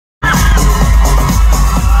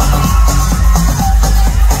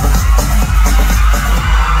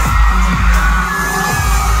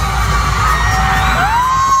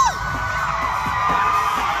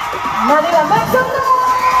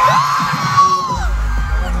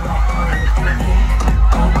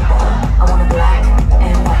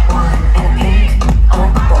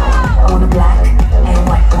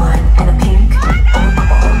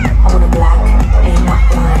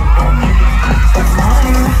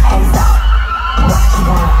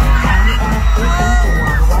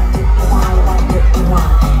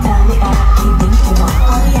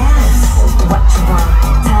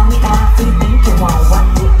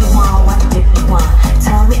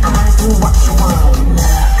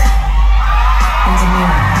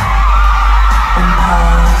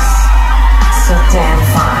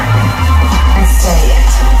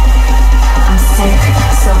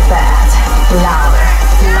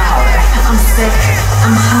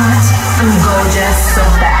I'm hot, I'm gorgeous, so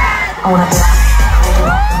bad. I wanna black and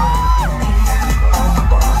white one, pink on the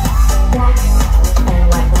ball. Black and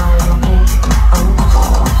white one, pink on the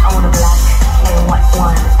ball. I want a black and white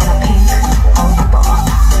one and a pink on the ball.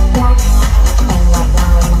 Black and white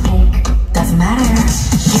one, pink, doesn't matter.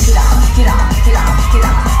 Kick it out, kick it out, kick it out, kick it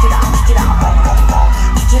out, kick it out, kick it out, boom, boom, boom.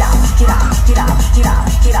 Kick it out, kick it out, kick it out, kick it out,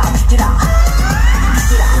 kick it out, kick it out.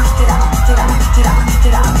 Kick it out, kick it out, kick it out, kick it out, kick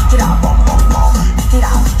it out, kick it out, boom, boom, boom. Get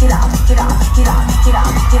out, get out, get out, get out, get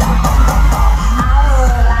out, get out, boom, boom, boom. I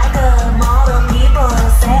would like a model, people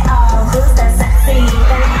say, oh, who's that sexy?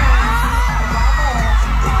 Then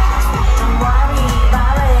don't worry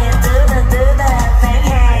about it, do the thing,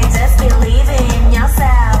 hey, just believe in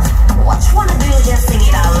yourself. What you wanna do, just sing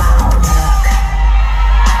it out loud. Look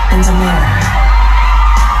in the mirror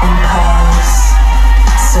and pose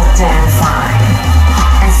so damn fine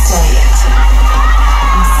and say it.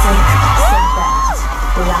 I'm sick, so bad.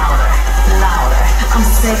 Louder, louder. I'm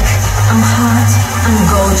sick, I'm hot, I'm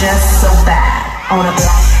gorgeous, so bad. I want a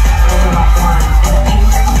black and white one.